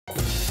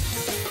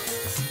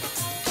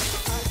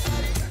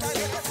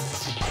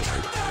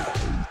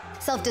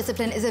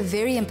Self-discipline is a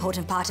very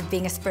important part of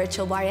being a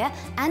spiritual warrior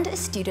and a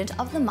student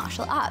of the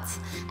martial arts.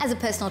 As a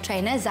personal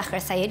trainer, Zahra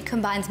Said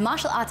combines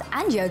martial arts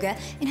and yoga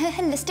in her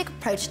holistic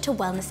approach to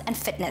wellness and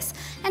fitness,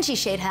 and she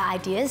shared her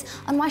ideas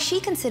on why she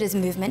considers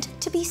movement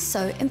to be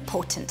so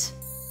important.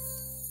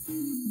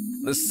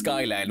 The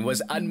skyline was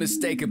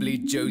unmistakably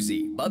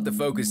Josie, but the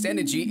focused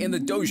energy in the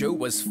dojo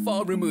was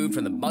far removed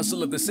from the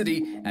bustle of the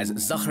city as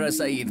Zahra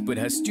Said put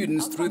her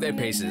students through their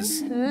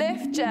paces.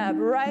 Left jab,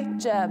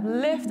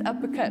 left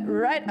uppercut,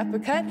 right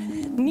uppercut,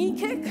 knee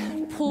kick,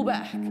 pull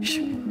back.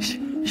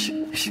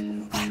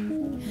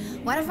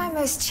 One of my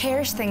most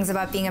cherished things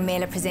about being a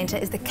Mela presenter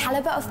is the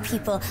caliber of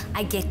people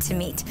I get to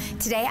meet.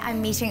 Today,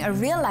 I'm meeting a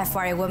real-life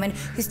warrior woman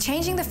who's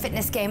changing the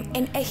fitness game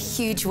in a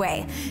huge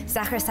way.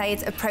 Zahra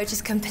Said's approach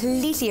is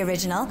completely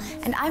original,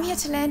 and I'm here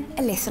to learn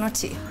a lesson or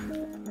two.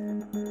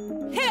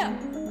 Here!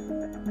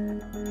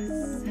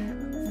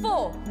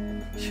 4.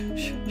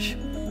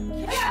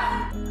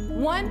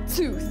 1,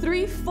 2,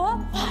 3,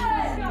 4.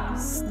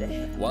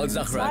 Stay. While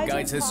Zahra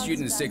guides her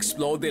students to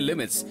explore their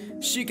limits,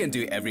 she can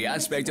do every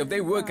aspect of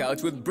their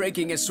workout with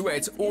breaking a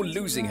sweat or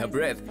losing her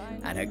breath,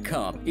 and her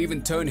calm,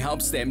 even tone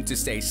helps them to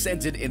stay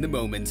centered in the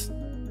moment.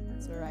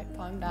 So right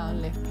palm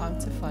down, left palm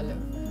to follow.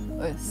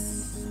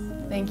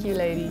 Thank you,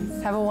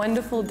 ladies. Have a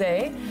wonderful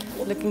day.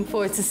 Looking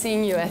forward to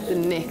seeing you at the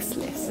next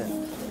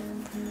lesson.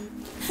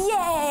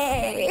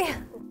 Yay!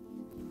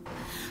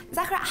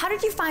 Zahra, how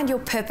did you find your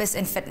purpose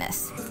in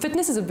fitness?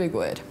 Fitness is a big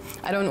word.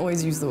 I don't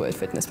always use the word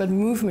fitness, but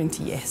movement,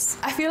 yes.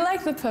 I feel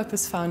like the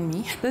purpose found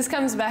me. This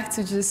comes back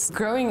to just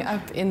growing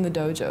up in the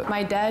dojo.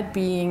 My dad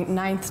being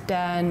 9th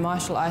Dan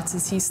martial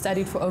artist, he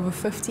studied for over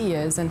 50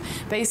 years, and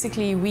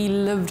basically we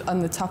lived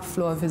on the top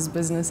floor of his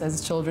business as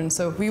children,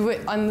 so we were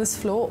on this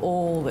floor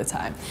all the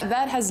time.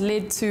 That has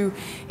led to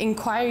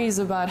inquiries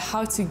about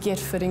how to get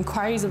fit,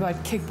 inquiries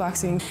about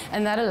kickboxing,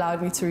 and that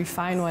allowed me to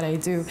refine what I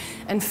do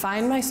and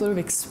find my sort of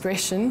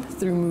expression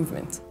through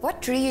movement.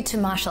 What drew you to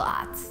martial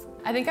arts?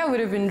 I think I would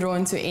have been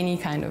drawn to any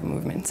kind of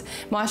movement.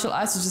 Martial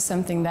arts was just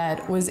something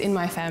that was in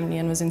my family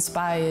and was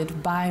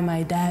inspired by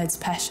my dad's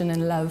passion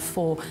and love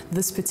for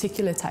this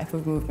particular type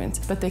of movement.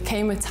 But there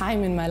came a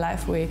time in my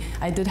life where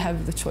I did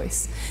have the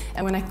choice.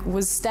 And when I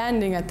was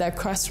standing at that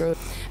crossroad,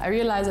 I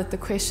realized that the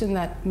question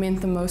that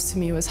meant the most to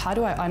me was, how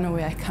do I honor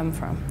where I come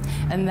from?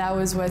 And that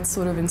was what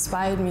sort of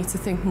inspired me to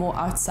think more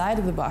outside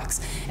of the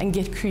box and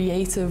get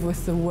creative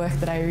with the work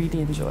that I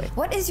really enjoy.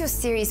 What is your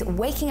series,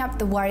 Waking Up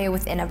the Warrior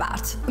Within,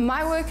 about?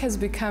 My work has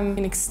become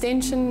an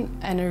extension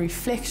and a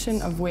reflection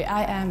of where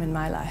I am in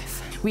my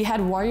life. We had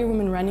warrior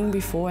women running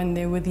before, and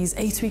there were these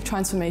 8-week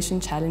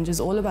transformation challenges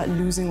all about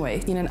losing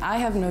weight. And I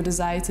have no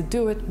desire to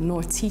do it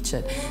nor teach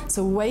it.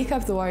 So Wake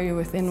Up the Warrior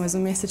Within was a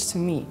message to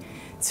me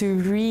to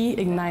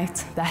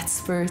reignite that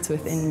spirit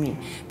within me,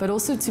 but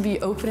also to be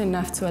open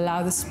enough to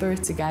allow the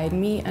spirit to guide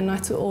me and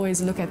not to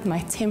always look at my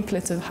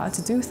template of how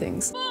to do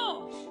things.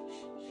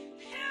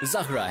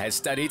 Zahra has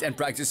studied and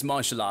practiced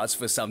martial arts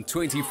for some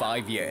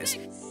 25 years.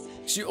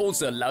 She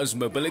also allows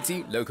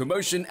mobility,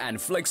 locomotion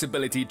and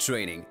flexibility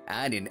training,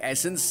 and in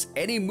essence,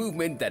 any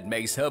movement that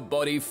makes her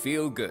body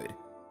feel good.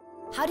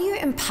 How do you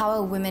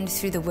empower women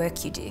through the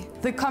work you do?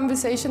 The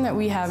conversation that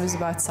we have is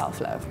about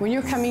self-love. When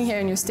you're coming here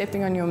and you're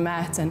stepping on your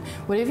mat and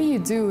whatever you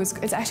do,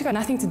 it's actually got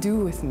nothing to do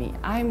with me.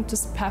 I'm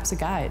just perhaps a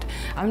guide.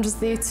 I'm just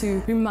there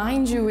to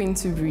remind you when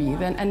to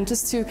breathe and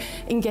just to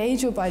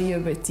engage your body a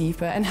bit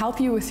deeper and help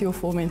you with your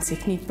form and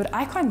technique, but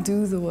I can't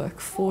do the work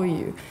for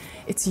you.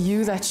 It's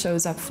you that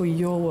shows up for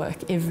your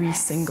work every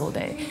single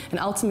day and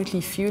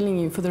ultimately fueling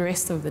you for the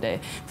rest of the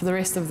day, for the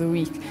rest of the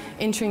week,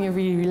 entering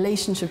every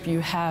relationship you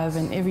have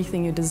and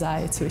everything you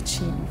desire to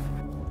achieve.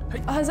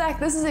 Oh, Zach,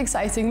 this is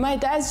exciting. My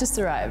dad's just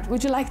arrived.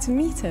 Would you like to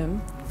meet him?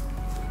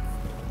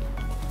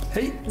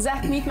 Hey.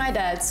 Zach, meet my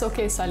dad,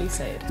 Zahra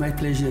Said. My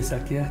pleasure,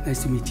 Zakia.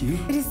 Nice to meet you.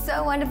 It is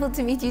so wonderful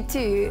to meet you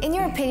too. In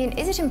your opinion,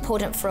 is it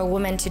important for a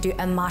woman to do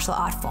a martial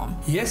art form?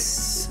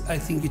 Yes, I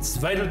think it's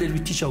vital that we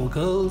teach our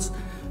girls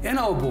and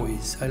our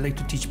boys. I like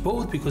to teach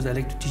both because I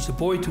like to teach the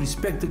boy to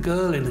respect the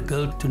girl and the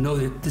girl to know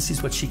that this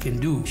is what she can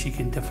do. She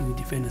can definitely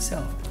defend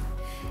herself.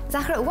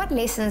 Zahra, what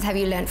lessons have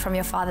you learned from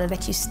your father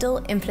that you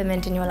still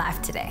implement in your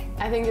life today?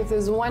 I think if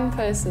there's one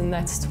person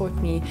that's taught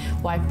me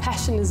why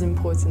passion is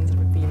important, it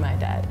would be my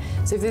dad.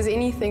 So if there's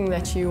anything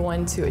that you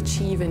want to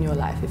achieve in your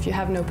life, if you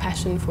have no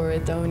passion for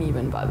it, don't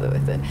even bother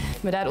with it.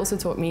 My dad also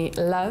taught me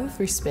love,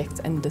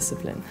 respect, and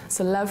discipline.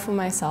 So love for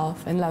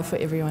myself and love for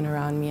everyone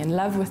around me, and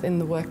love within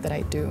the work that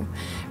I do.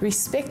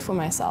 Respect for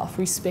myself,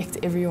 respect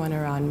everyone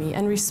around me,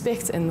 and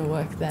respect in the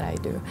work that I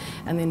do.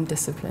 And then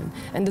discipline.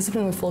 And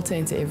discipline will filter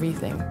into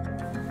everything.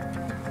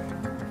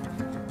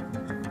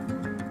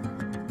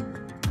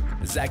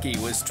 Zaki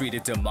was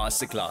treated to a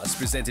masterclass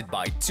presented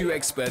by 2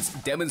 experts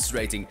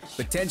demonstrating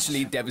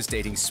potentially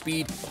devastating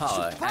speed,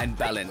 power and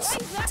balance,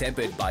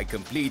 tempered by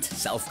complete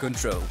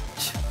self-control.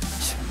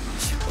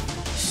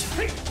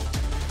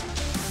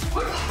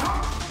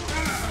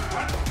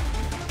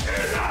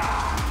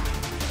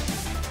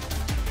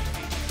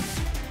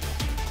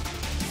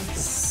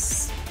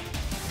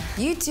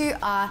 You two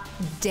are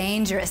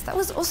dangerous. That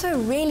was also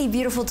really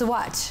beautiful to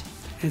watch.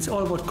 It's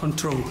all about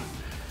control,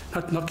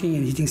 not knocking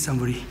and hitting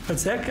somebody. But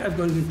Zach, I'm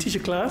going to teach a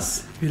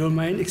class. If you don't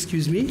mind,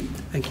 excuse me.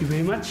 Thank you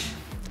very much.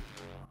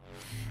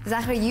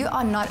 Zahra, you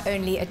are not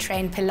only a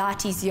trained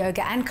Pilates,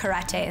 yoga and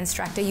karate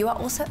instructor, you are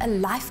also a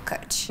life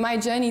coach. My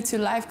journey to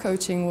life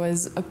coaching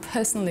was a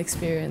personal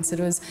experience.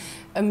 It was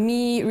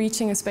me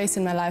reaching a space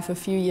in my life a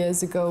few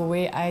years ago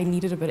where I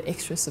needed a bit of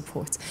extra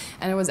support.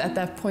 And it was at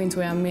that point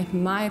where I met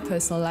my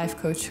personal life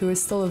coach, who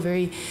is still a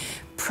very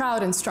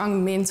proud and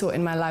strong mentor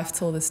in my life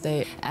till this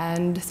day.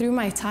 And through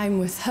my time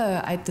with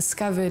her, I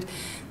discovered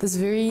this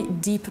very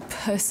deep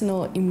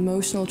personal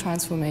emotional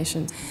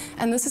transformation.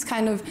 And this is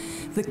kind of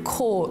the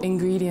core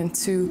ingredient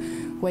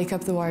to Wake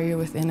Up the Warrior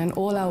Within and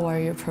all our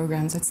warrior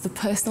programs. It's the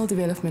personal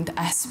development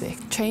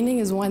aspect. Training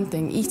is one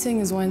thing, eating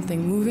is one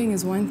thing, moving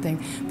is one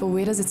thing, but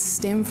where does it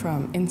stem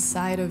from?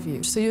 Inside of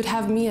you. So you'd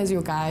have me as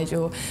your guide,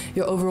 your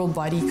overall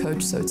body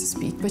coach, so to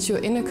speak, but your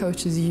inner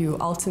coach is you,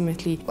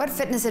 ultimately. What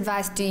fitness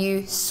advice do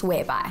you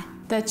swear by?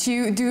 That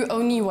you do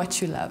only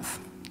what you love.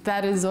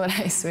 That is what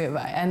I swear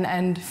by,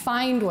 and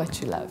find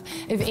what you love.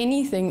 If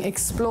anything,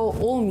 explore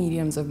all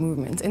mediums of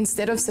movement.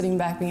 Instead of sitting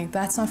back being like,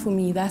 that's not for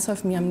me,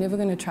 I'm never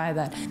gonna try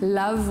that.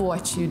 Love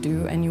what you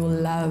do and you'll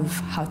love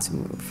how to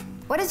move.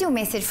 What is your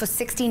message for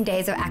 16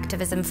 days of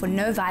activism for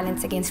no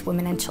violence against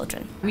women and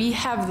children? We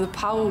have the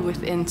power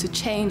within to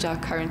change our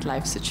current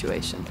life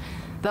situation.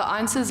 The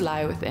answers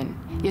lie within,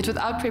 yet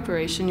without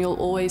preparation, you'll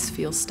always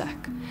feel stuck.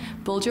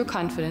 Build your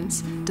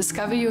confidence,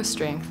 discover your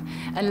strength,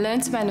 and learn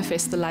to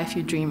manifest the life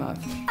you dream of.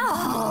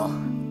 Oh!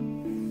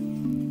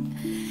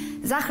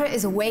 Zahra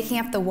is waking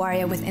up the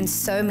warrior within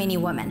so many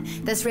women.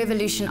 This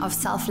revolution of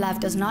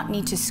self-love does not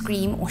need to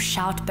scream or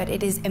shout, but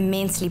it is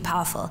immensely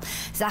powerful.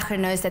 Zahra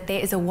knows that there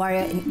is a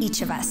warrior in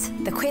each of us.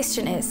 The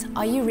question is,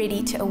 are you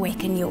ready to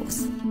awaken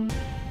yours?